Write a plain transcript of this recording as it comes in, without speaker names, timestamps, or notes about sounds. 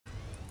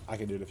I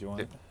can do it if you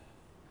want.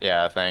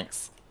 Yeah,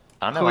 thanks.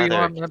 I don't know Who why are you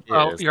they're on?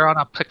 Oh, confused. you're on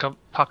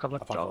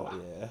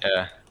Apocalypto. Yeah.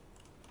 Yeah.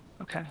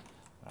 Okay.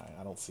 Alright,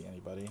 I don't see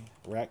anybody.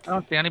 Wreck. I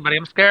don't see anybody.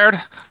 I'm scared.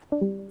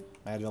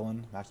 Mad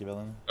villain. Mackie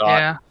villain.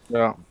 Yeah.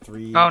 Yeah.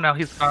 3. Oh no,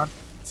 he's gone.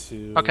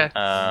 2. Okay.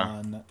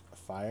 1.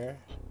 Fire.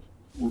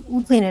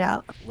 We'll clean it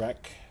out.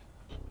 Wreck.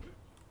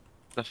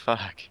 The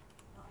fuck?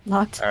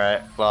 Locked.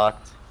 Alright,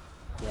 blocked.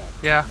 Wreck.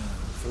 Yeah.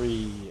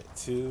 3,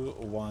 2,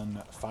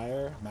 1.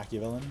 Fire. Mackie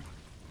villain.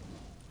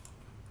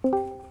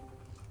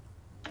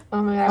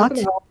 Oh my god, I opened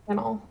the wrong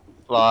channel.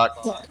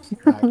 Blocked.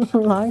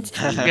 Locked.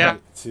 3, Yeah.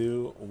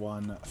 2,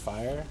 1.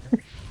 Fire.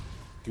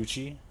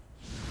 Gucci.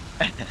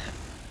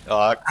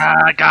 Blocked.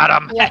 I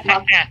got him. Yeah,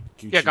 locked.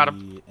 Gucci Yeah, got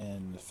him.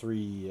 in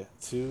 3,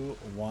 2,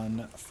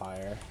 1.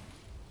 Fire.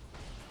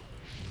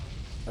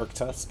 Urk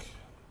Tusk.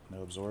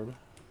 No absorb.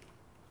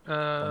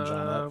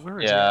 Where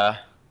is Yeah.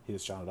 He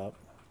just shot it up.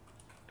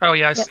 he? Oh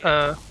yeah.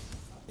 The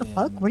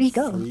fuck? Where'd he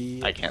go?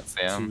 3, I can't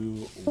see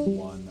him. 2,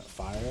 1.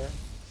 Fire.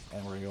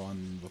 And we're going to go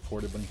on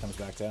reported when he comes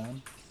back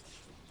down.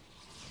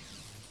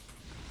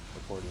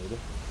 Reported.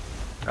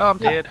 Oh, I'm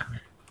dead.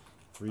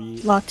 3,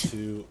 Locked.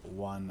 2,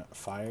 1.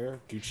 Fire.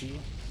 Gucci.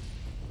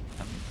 I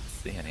don't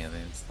see any of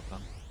these.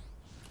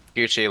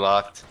 Gucci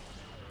locked.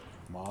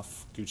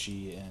 Moth.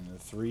 Gucci in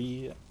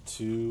 3,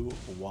 2,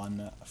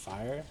 1.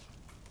 Fire.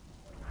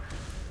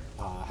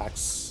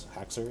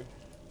 Haxer.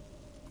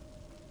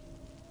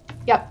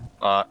 Yep.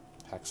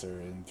 Locked. Haxer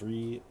in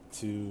 3,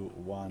 2,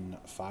 1.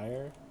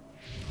 Fire.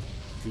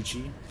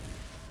 Gucci.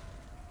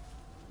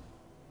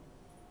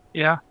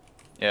 Yeah.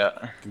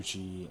 Yeah.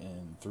 Gucci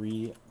in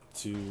 3,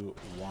 2,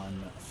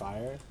 1.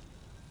 Fire.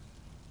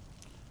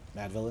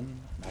 Mad villain.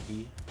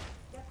 Mackie.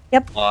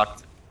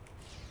 Locked.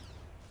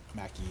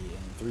 Mackie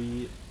in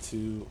 3,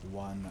 2,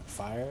 1.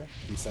 Fire.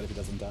 Reset if he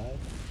doesn't die.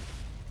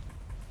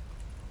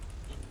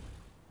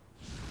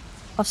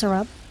 Buffs are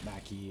up.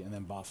 Mackie and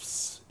then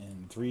buffs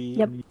in 3,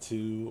 Yep.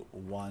 2,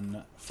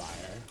 1. Fire.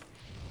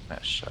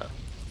 That shot.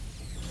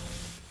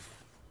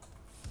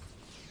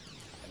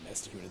 I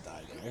missed who would have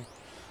died there.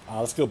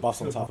 Let's go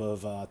buffs on top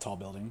of tall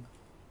building.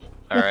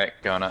 Alright,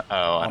 going to. Oh, I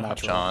All don't have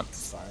natural. jaunts.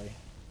 Sorry.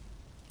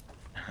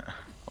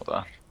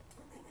 Hold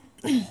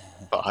on.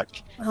 Fuck.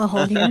 I'll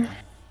hold here.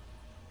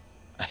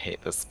 I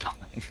hate this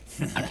spelling.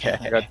 Okay.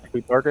 I got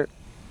the target.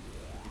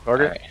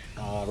 Target.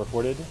 Alright.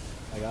 Reported.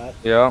 I got.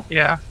 Yeah.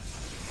 Yeah.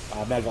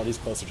 Mad Valdez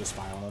closer, just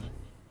fire on him.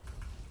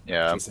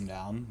 Yeah. Chase him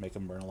down, make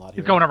him burn a lot He's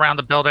here. going around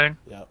the building.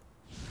 Yep.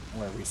 I'm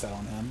gonna reset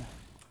on him.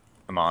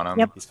 I'm on him.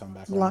 Yep. He's coming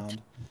back Locked.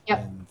 around. Yep.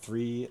 In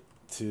 3,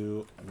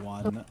 2,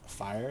 1.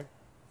 Fire.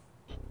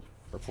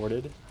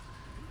 Reported.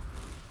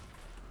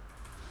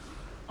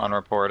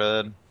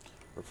 Unreported.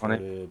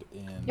 Reported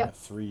in Yep.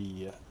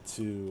 3,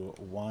 2,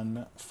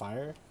 1.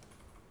 Fire.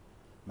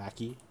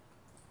 Mackie.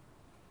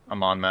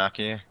 I'm on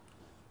Mackie.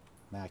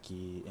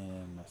 Mackie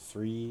in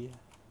 3,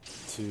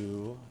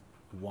 2,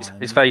 1.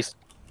 His face.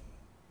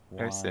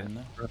 There's it.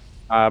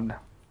 1.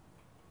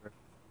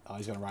 Oh,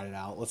 he's gonna ride it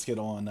out. Let's get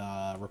on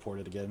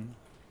reported again.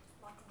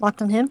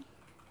 Locked on him.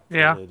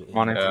 Yeah. Reported in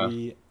On it.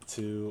 3,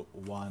 2,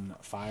 1.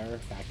 Fire.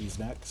 Mackie's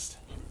next.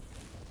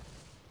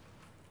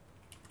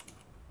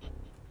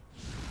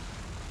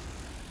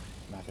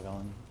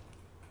 Machiavellian.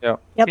 Yep.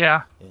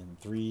 Yeah. In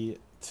 3,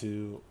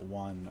 2,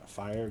 1.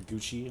 Fire.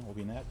 Gucci will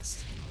be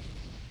next.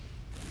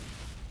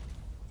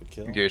 Good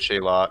kill.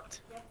 Gucci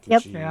locked.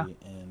 Yep. Gucci Yeah.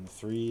 in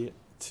 3,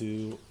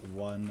 2,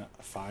 1.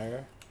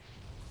 Fire.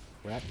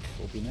 Wreck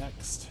will be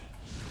next.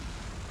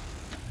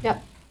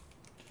 Yep.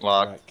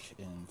 Locked. Wreck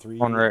in 3,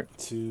 One wreck.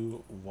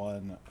 2,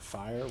 1.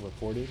 Fire.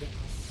 Reported.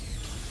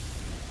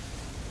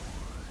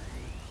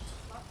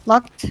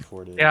 Locked.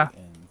 Reported Yeah.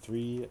 in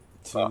 3,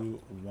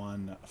 2,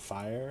 1.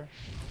 Fire.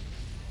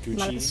 Gucci.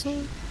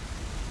 Medicine.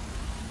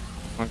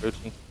 On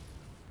Gucci.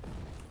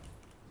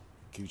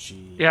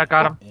 Gucci. Yeah,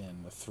 got him.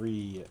 In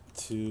 3,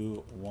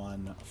 2,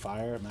 1.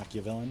 Fire.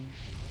 Machiavellian.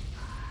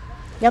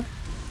 Yep.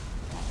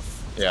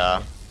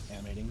 Yeah.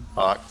 Animating.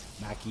 Locked.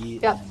 Mackie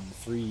Yep. in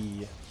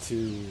 3,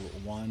 2,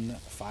 1.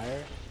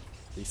 Fire.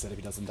 Reset if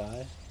he doesn't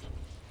die.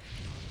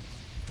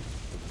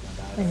 He's gonna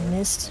die I there.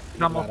 missed.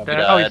 He's Almost got dead.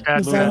 him. Oh, he's dead.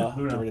 He's Luna,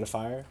 dead. get ready to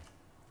fire.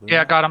 Yeah,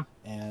 Luna, got him.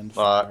 And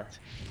fire. Locked.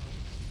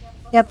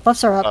 Yep.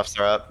 Buffs are up. Buffs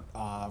are up.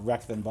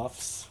 Wreck then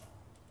buffs.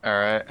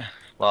 Alright.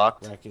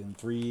 Locked. Wreck in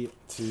 3,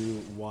 2,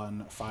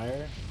 1.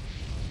 Fire.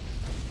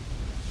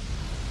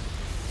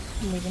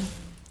 I'm leaving.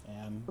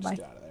 And Goodbye.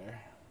 just get out of there.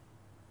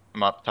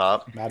 I'm up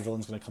top. Mad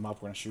Villain's gonna come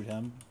up. We're gonna shoot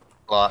him.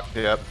 Locked.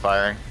 Yep.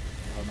 Firing.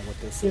 I don't know what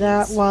this Do is.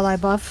 that while I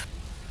buff.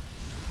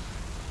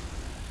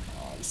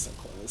 Oh, he's so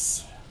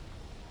close.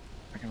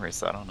 I can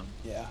reset on him.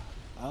 Yeah.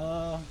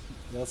 Yeah,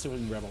 let's see if we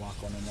can grab a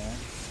lock one in there.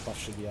 Buff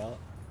should be out.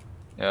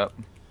 Yep.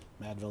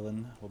 Mad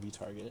Villain will be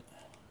target.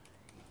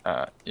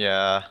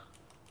 Yeah.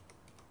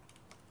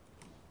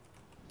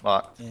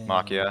 Locked. In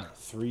Machia.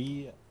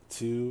 3,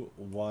 2,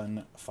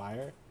 1.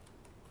 Fire.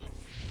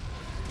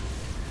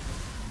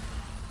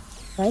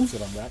 Okay. Let's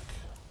get on Wreck.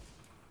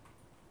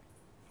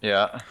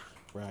 Yeah.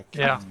 Wreck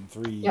Yeah. in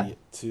 3, Yeah.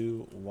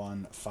 2,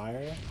 1.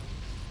 Fire.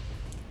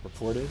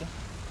 Reported.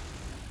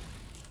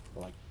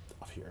 Like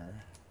up here.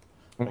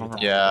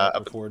 Yeah,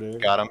 up, Reporter.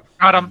 got him.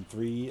 Got him. In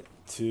 3,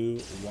 2,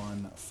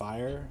 1,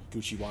 fire.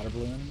 Gucci water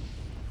balloon.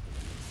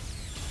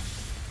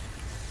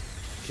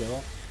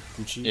 Kill.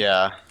 Gucci.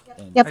 Yeah.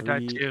 In Yep. I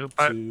died 3, too,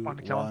 but 2,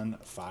 wanted to kill him. 1,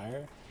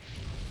 fire.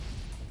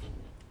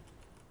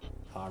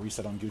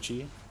 Reset on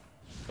Gucci.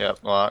 Yep,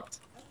 locked.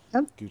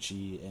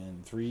 Gucci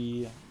in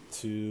 3,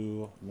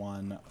 2,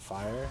 1,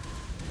 fire.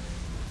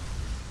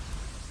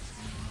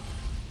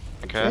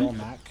 Okay. Kill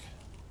Mac.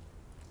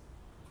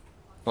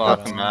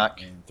 Locked Kill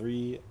Mac. In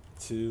 3,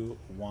 2,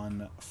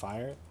 1,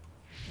 fire.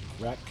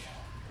 Wreck.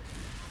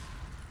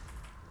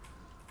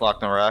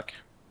 Locked the wreck.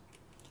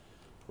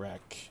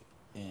 Wreck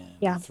in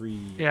Yeah.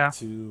 3, Yeah.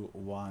 2,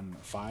 1,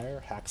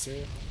 fire.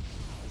 Haxer.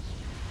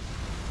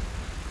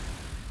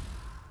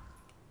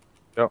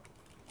 Yep.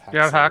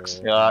 Yeah, hacks.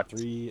 in Yeah.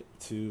 3,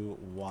 2,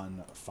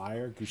 1,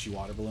 fire. Gucci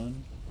water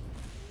balloon.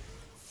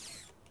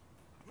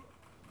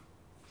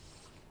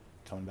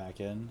 Coming back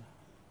in.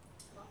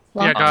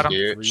 Yeah, got him.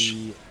 Huge.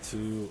 3,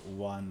 2,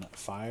 1,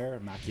 fire.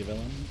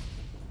 Machiavellian.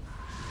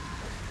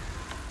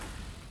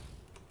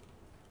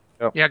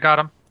 Yeah, got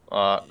him.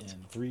 Locked.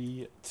 In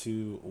 3,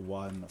 2,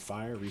 1,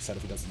 fire. Reset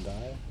if he doesn't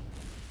die.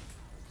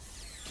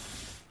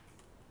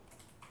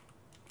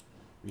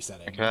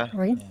 Resetting. Okay.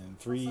 Right. In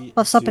 3,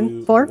 Buffs up in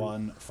 2, 4.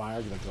 1,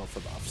 fire. Gonna go for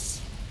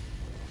buffs.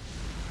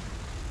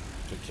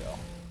 Good kill.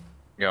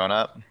 Going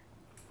up.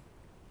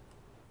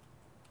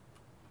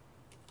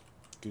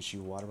 Gucci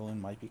water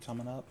balloon might be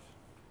coming up.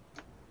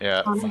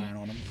 Yeah. Firing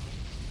on him.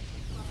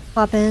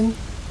 Pop in.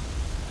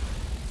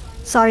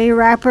 Sorry,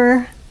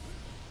 rapper.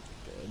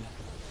 Good.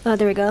 Oh,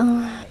 there we go.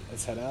 Alright,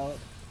 let's head out.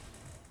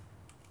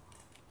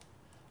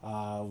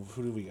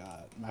 Who do we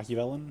got?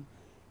 Machiavellian.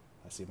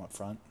 I see him up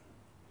front.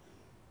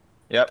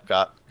 Yep,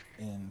 got.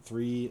 In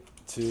 3,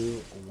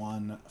 2,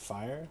 1,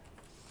 fire.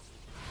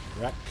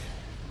 Wreck.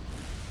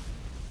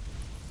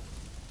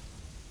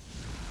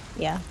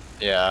 Yeah.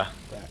 Yeah.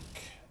 Wreck.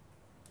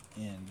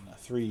 In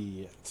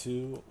 3,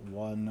 2,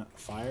 1,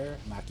 fire.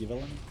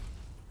 Machiavellian.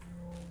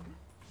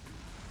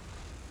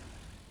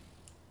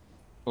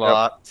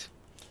 Locked.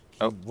 He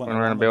Oh, went went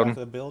around the the back of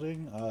the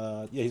building.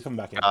 Yeah, he's coming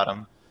back in. Got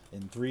him.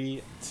 In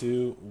 3,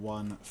 2,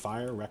 1,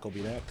 fire. Wreck will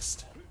be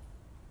next.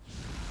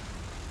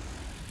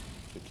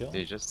 Good kill. Did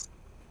you just...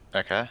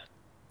 Okay.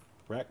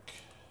 Wreck.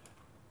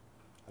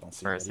 I don't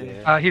see Where him is he?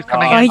 anywhere. He's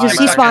coming Oh, in. he just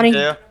Second. respawning.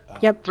 Two.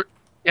 Yep.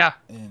 Yeah.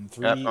 In Yep,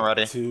 3, I'm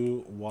ready.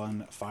 2,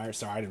 1, fire.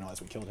 Sorry, I didn't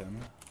realize we killed him.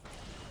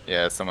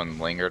 Yeah, someone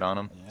lingered on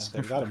him. Yeah,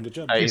 they got him. Good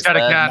job. Hey, He's got a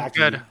dead. gun. Maki.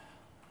 Good.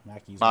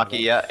 Maki's Maki, got it.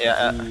 yeah,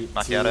 yeah, 3, 2,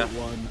 Macchiato.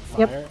 1,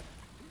 Yep. fire.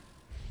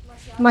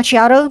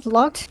 Macchiato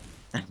locked.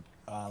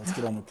 Let's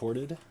get on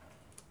reported.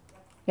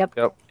 Yep.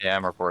 Yep. Yeah,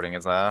 I'm reporting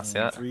his ass,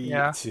 In yeah. 3,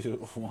 Yeah.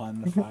 2,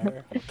 1,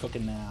 fire. We're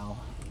cooking now.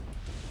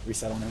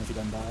 Reset on him if he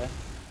doesn't die.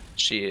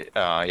 She,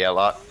 yeah,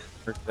 lock.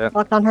 Reset.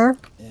 Locked on her.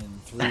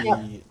 In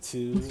 3,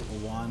 2,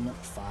 1,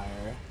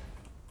 fire.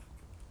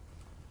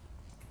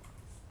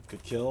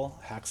 Good kill.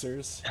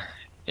 Haxers.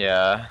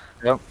 Yeah.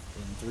 Yep.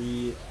 In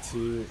 3,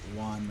 2,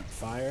 1,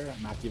 fire.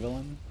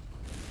 Machiavellian.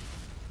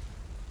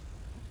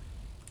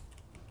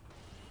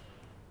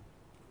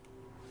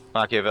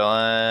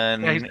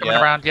 Machiavellian. Yeah, he's coming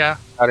around. Yeah.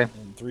 Got him.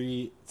 In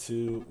 3,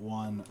 2,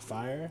 1,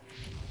 fire.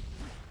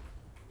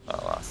 Oh,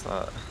 I lost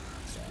that.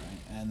 Sorry.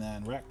 And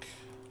then wreck.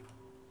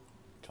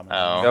 Coming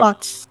Oh. in. Yep.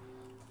 Locked.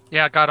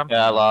 Yeah, got him.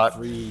 Yeah, lock.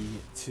 3,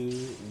 2,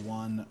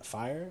 1,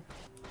 fire.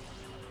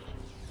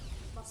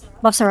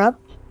 Buffs are up.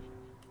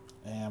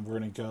 And we're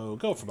gonna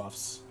go for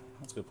buffs.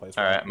 That's a good place.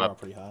 Alright, I'm we're up. all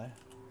pretty high.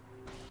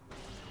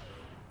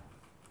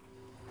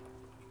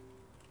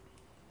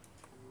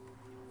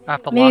 I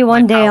have to Maybe lock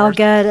one my day powers.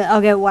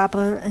 I'll get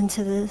Wappa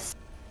into this.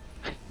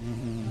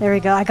 There we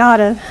go. I got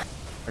him.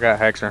 I got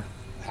Hexer.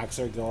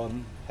 Haxer, go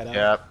on. Head out.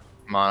 Yep.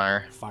 I'm on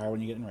her. Fire when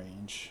you get in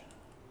range.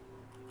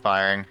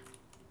 Firing.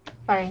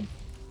 Firing.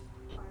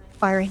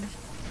 Firing.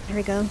 There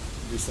we go.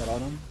 Reset on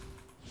him.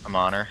 I'm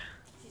on her.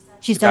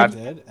 She's Got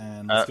dead. Dead.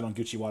 And let's get on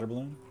Gucci water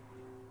balloon.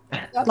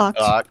 Locked.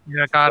 Lock.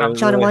 Yeah, got him.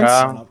 Shot him once.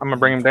 Reset up I'm gonna in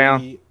bring him down.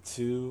 3,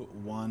 2,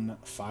 1,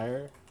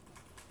 fire.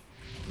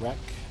 Wreck.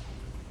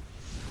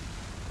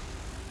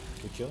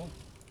 Good kill.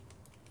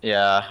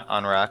 Yeah,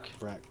 on rack.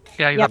 Wreck.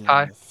 Yeah, he's Yep. up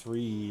high.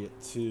 3,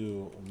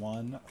 2,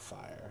 1,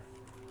 fire.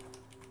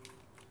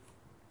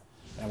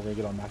 And we're gonna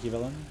get on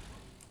Machiavellian.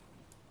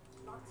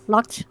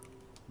 Locked.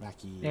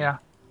 Mackie. Yeah.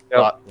 Yep.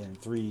 Lock. In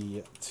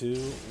 3, 2,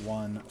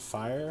 1,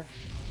 fire.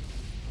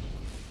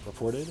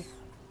 Reported.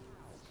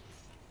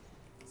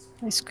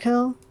 Nice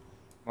kill.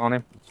 On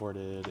him.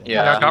 Reported. In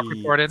Yeah, got 3,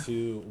 reported.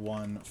 2,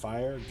 1,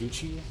 fire.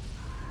 Gucci.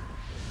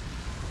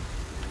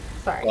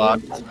 Sorry.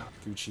 Locked.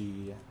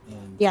 Gucci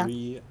in Yeah.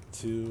 3,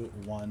 2,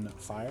 1,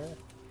 fire.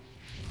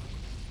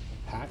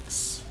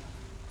 Hacks.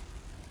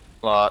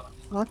 Lock.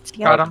 Locked.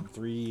 Got Yep. him.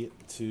 3,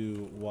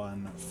 2,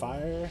 1,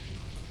 fire.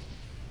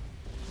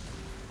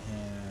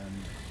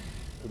 And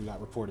who we got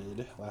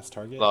reported? Last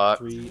target. Lock.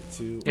 3,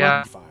 2, Yeah.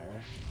 1,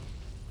 fire.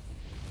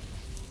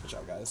 Good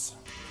job, guys.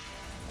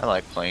 I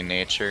like playing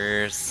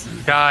natures.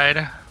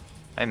 Died.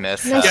 I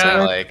miss Nice having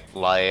work. like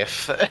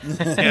life.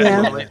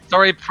 Yeah, totally.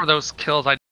 Sorry for those kills I